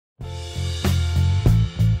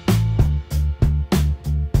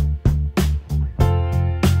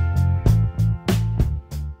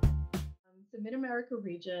MidAmerica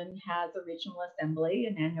region has a regional assembly,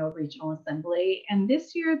 an annual regional assembly. And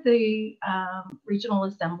this year, the regional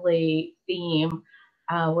assembly theme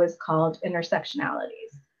was called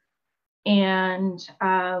Intersectionalities. And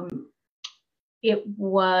it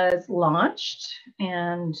was launched,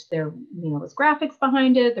 and there was graphics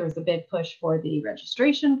behind it. There was a big push for the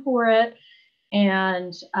registration for it.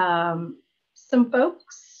 And some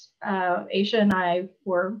folks, Aisha and I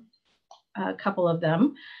were a couple of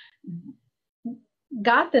them,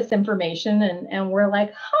 got this information and we're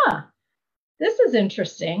like, this is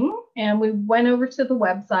interesting. And we went over to the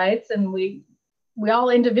websites, and we all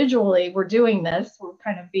individually were doing this. We're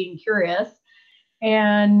kind of being curious,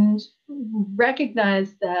 and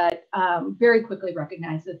recognized that, very quickly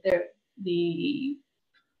recognized that the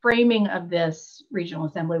framing of this regional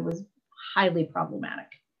assembly was highly problematic,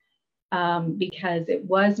 because it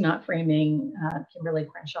was not framing Kimberly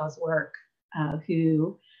Crenshaw's work,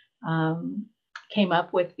 who came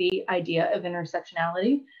up with the idea of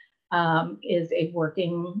intersectionality, is a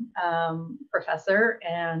working professor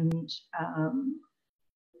and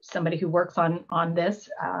somebody who works on this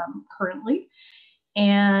currently.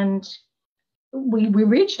 And we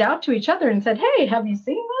reached out to each other and said, hey, have you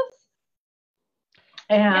seen this?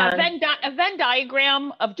 And yeah, a Venn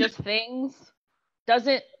diagram of just things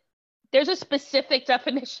there's a specific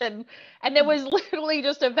definition, and there was literally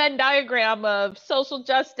just a Venn diagram of social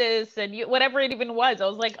justice and whatever it even was. I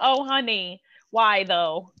was like, oh, honey, why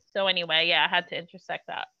though? So anyway, yeah, I had to intersect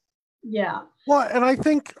that. Yeah. Well, and I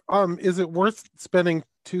think, is it worth spending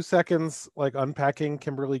 2 seconds like unpacking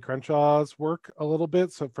Kimberly Crenshaw's work a little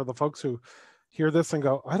bit? So for the folks who hear this and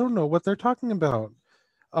go, I don't know what they're talking about.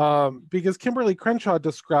 Because Kimberly Crenshaw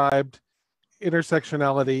described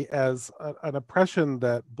intersectionality as an oppression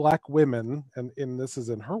that Black women, and this is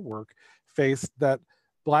in her work, faced that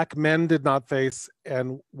Black men did not face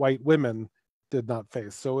and white women did not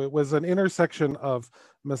face. So it was an intersection of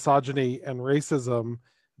misogyny and racism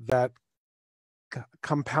that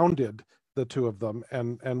compounded the two of them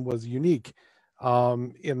and was unique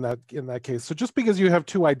in that case. So just because you have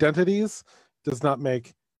two identities does not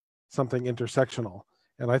make something intersectional.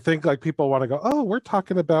 And I think like people want to go, oh, we're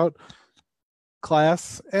talking about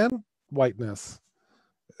class and whiteness.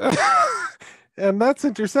 And that's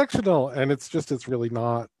intersectional. And it's really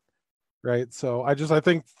not, right? So I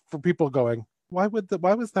think for people going, why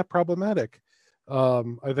was that problematic?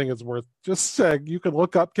 I think it's worth just saying you can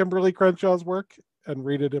look up Kimberly Crenshaw's work and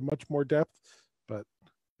read it in much more depth, but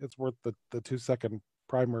it's worth the 2-second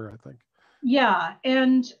primer, I think. Yeah,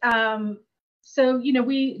 and so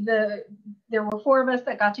there were 4 of us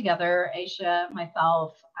that got together: Aisha,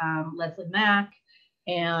 myself, Leslie Mack,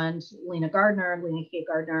 and Lena K.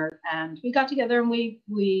 Gardner, and we got together and we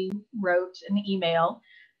wrote an email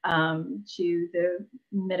to the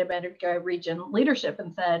MidAmerica region leadership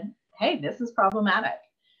and said, hey, this is problematic.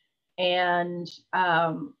 And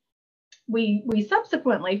we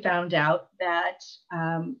subsequently found out that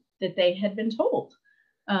they had been told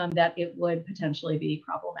that it would potentially be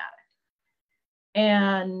problematic.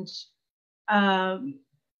 And we're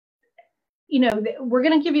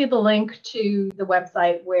going to give you the link to the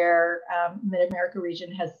website where MidAmerica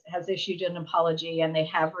region has issued an apology, and they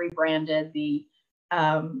have rebranded the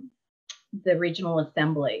regional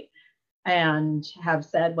assembly and have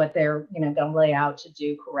said what they're going to lay out to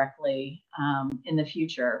do correctly in the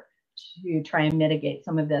future to try and mitigate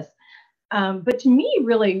some of this. But to me,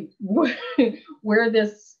 really, where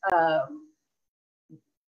this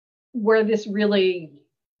really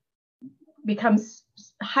becomes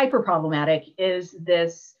hyper problematic is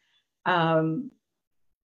this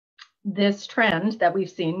this trend that we've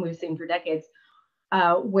seen for decades,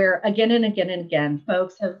 where again and again and again,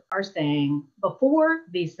 folks are saying before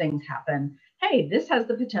these things happen, hey, this has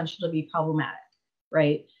the potential to be problematic,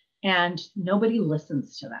 right? And nobody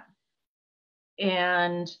listens to them.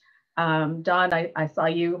 And Dawn, I saw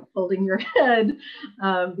you holding your head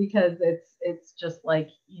because it's just like,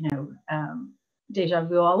 deja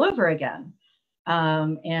vu all over again.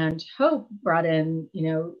 And Hope brought in,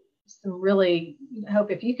 some really,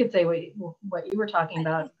 Hope, if you could say what you were talking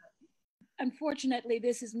about. Unfortunately,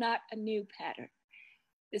 this is not a new pattern.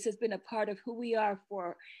 This has been a part of who we are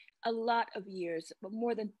for a lot of years, but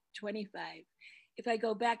more than 25. If I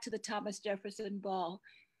go back to the Thomas Jefferson Ball,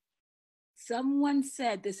 someone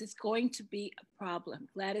said this is going to be a problem.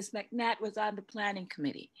 Gladys McNatt was on the planning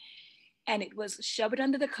committee, and it was shove it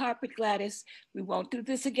under the carpet, Gladys. We won't do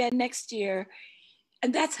this again next year.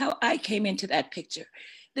 And that's how I came into that picture.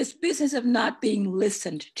 This business of not being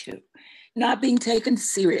listened to, not being taken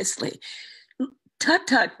seriously.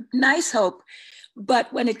 Tut, nice Hope.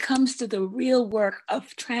 But when it comes to the real work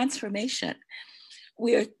of transformation,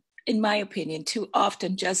 we're, in my opinion, too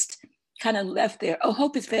often just kind of left there. Oh,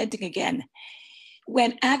 Hope is venting again.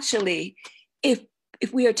 When actually, if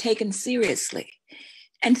we are taken seriously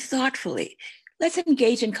and thoughtfully, let's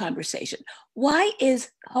engage in conversation. Why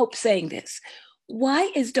is Hope saying this?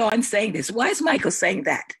 Why is Dawn saying this? Why is Michael saying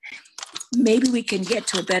that? Maybe we can get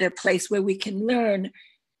to a better place where we can learn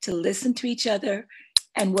to listen to each other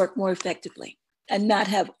and work more effectively and not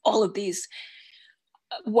have all of these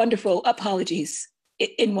wonderful apologies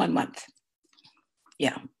in 1 month.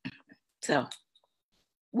 Yeah. So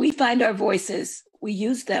we find our voices, we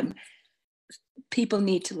use them. People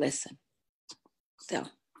need to listen. So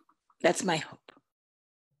that's my hope.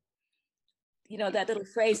 You know, that little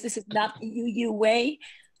phrase, this is not the UU way.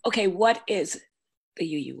 Okay, what is the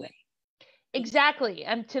UU way? Exactly.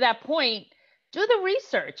 And to that point, do the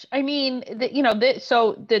research. I mean,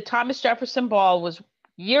 so the Thomas Jefferson Ball was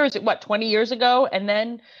 20 years ago. And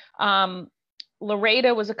then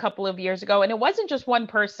Loretta was a couple of years ago. And it wasn't just one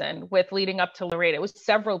person with leading up to Loretta. It was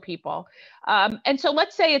several people. And so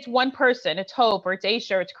let's say it's one person, it's Hope or it's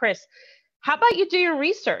Aisha or it's Chris. How about you do your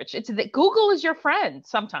research? It's that Google is your friend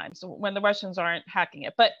sometimes when the Russians aren't hacking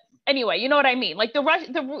it. But anyway, you know what I mean? Like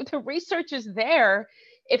the research is there.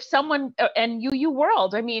 If someone, and UU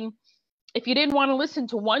World, I mean, if you didn't want to listen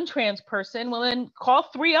to one trans person, well, then call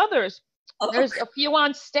 3 others. Oh, there's a few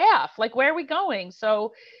on staff. Like, where are we going?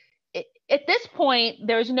 So at this point,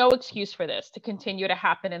 there's no excuse for this to continue to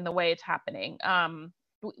happen in the way it's happening.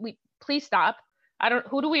 We please stop.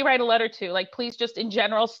 Who do we write a letter to? Like, please just in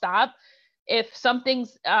general stop. If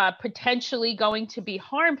something's potentially going to be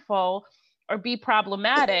harmful or be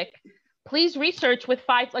problematic, please research with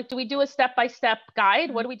 5, like, do we do a step-by-step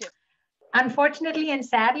guide? What do we do? Unfortunately and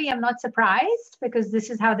sadly, I'm not surprised because this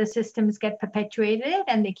is how the systems get perpetuated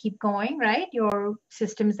and they keep going, right? Your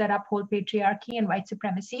systems that uphold patriarchy and white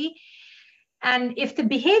supremacy. And if the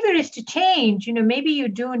behavior is to change, you know, maybe you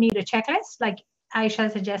do need a checklist, like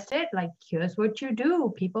Aisha suggested, like, here's what you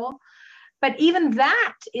do, people. But even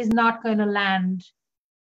that is not going to land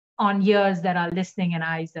on ears that are listening and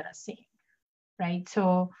eyes that are seeing, right?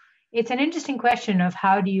 So it's an interesting question of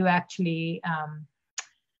how do you actually,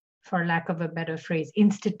 for lack of a better phrase,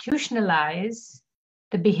 institutionalize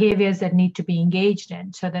the behaviors that need to be engaged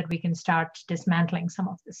in so that we can start dismantling some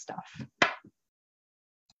of this stuff.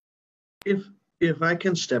 If I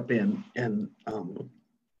can step in, and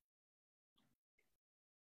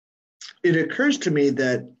it occurs to me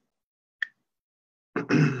that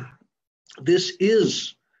this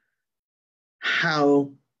is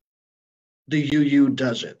how the UU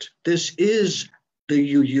does it. This is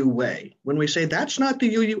the UU way. When we say that's not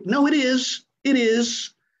the UU, no, it is. It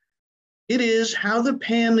is. It is. How the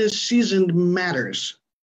pan is seasoned matters.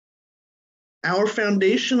 Our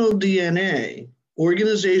foundational DNA,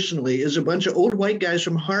 organizationally, is a bunch of old white guys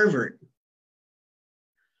from Harvard.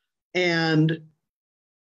 And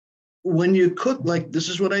when you cook, like this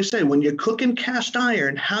is what I say, when you cook in cast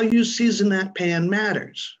iron, how you season that pan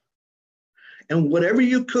matters. And whatever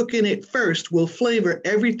you cook in it first will flavor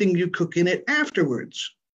everything you cook in it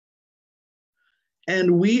afterwards.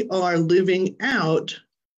 And we are living out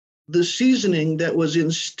the seasoning that was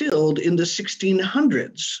instilled in the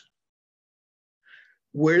 1600s,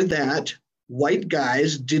 where that white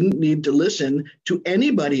guys didn't need to listen to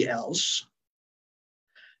anybody else.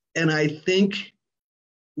 And I think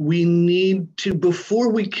we need to, before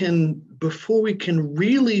we can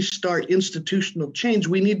really start institutional change,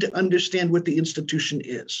 we need to understand what the institution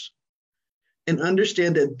is and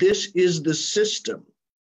understand that this is the system.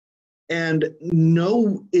 And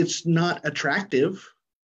no, it's not attractive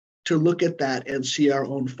to look at that and see our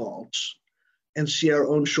own faults and see our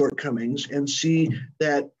own shortcomings and see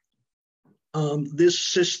that this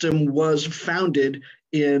system was founded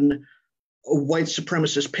in a white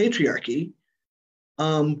supremacist patriarchy.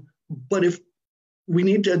 But if we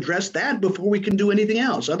need to address that before we can do anything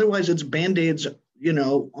else, otherwise it's Band-Aids, you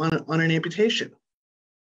know, on an amputation.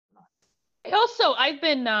 I've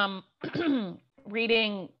been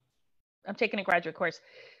reading, I'm taking a graduate course.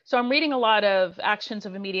 So I'm reading a lot of actions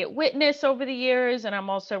of immediate witness over the years. And I'm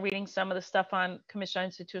also reading some of the stuff on Commission on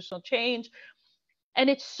Institutional Change. And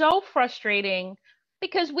it's so frustrating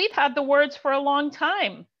because we've had the words for a long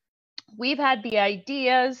time. We've had the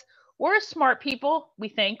ideas. We're smart people,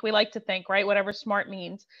 we like to think, right? Whatever smart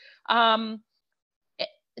means. So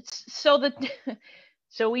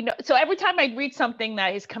we know. So every time I read something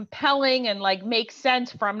that is compelling and like makes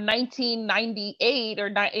sense from 1998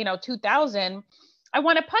 or 2000, I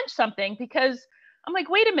want to punch something because I'm like,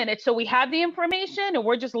 wait a minute. So we have the information and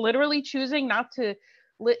we're just literally choosing not to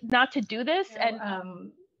do this. And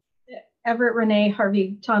Everett Renee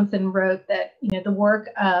Harvey Thompson wrote that, the work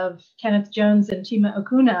of Kenneth Jones and Chima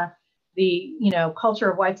Okuna, the,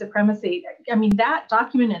 culture of white supremacy, I mean, that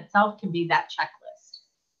document itself can be that checklist.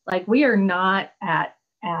 Like, we are not at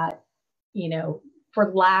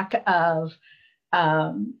for lack of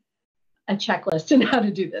a checklist in how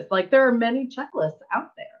to do this. Like, there are many checklists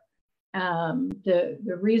out there.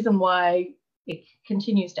 The reason why it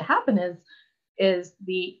continues to happen is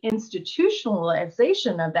the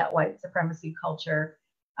institutionalization of that white supremacy culture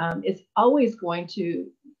is always going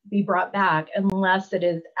to be brought back unless it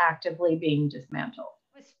is actively being dismantled.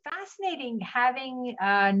 It was fascinating having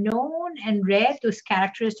known and read those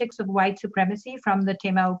characteristics of white supremacy from the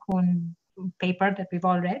Tema Okun paper that we've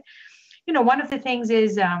all read. One of the things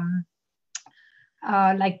is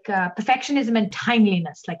perfectionism and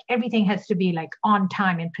timeliness. Like, everything has to be like on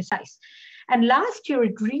time and precise. And last year,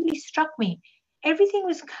 it really struck me. Everything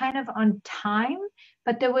was kind of on time,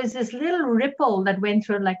 but there was this little ripple that went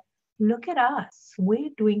through, like, look at us, we're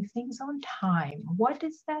doing things on time. What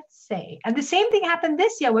does that say? And the same thing happened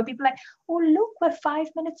this year, where people are like, oh, look, we're 5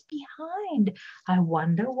 minutes behind. I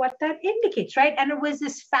wonder what that indicates, right? And it was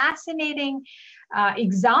this fascinating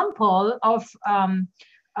example of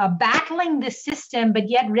battling the system, but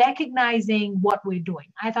yet recognizing what we're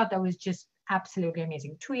doing. I thought that was just absolutely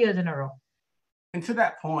amazing. 2 years in a row. And to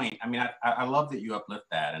that point, I mean, I love that you uplift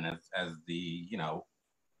that. And as the,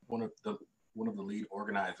 one of the lead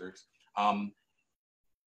organizers,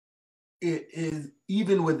 it is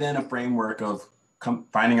even within a framework of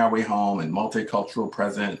finding our way home and multicultural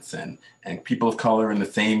presence and people of color in the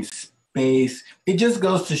same space. It just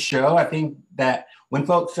goes to show, I think, that when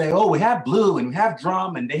folks say, oh, we have Blue and we have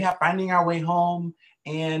Drum and they have Finding Our Way Home,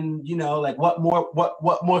 and like, what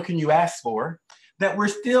more can you ask for? That we're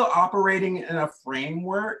still operating in a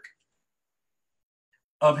framework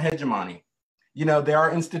of hegemony. There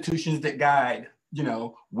are institutions that guide,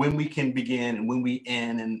 when we can begin and when we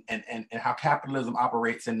end, and how capitalism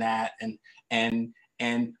operates in that, and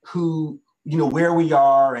who, where we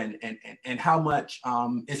are, and how much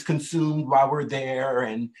is consumed while we're there,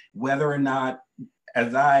 and whether or not,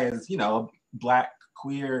 as Black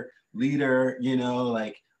queer leader,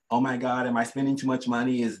 like, oh my God, am I spending too much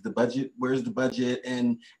money? Is the budget, where's the budget?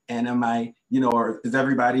 And am I, or is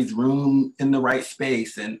everybody's room in the right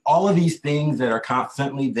space? And all of these things that are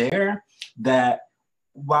constantly there, that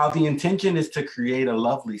while the intention is to create a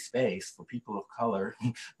lovely space for people of color,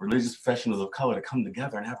 religious professionals of color to come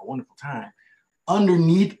together and have a wonderful time,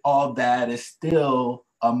 underneath all that is still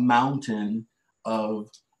a mountain of,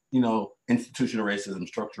 institutional racism,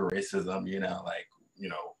 structural racism,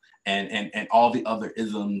 and all the other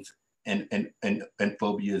isms and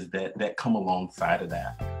phobias that come alongside of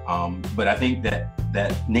that. But I think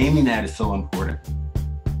that naming that is so important.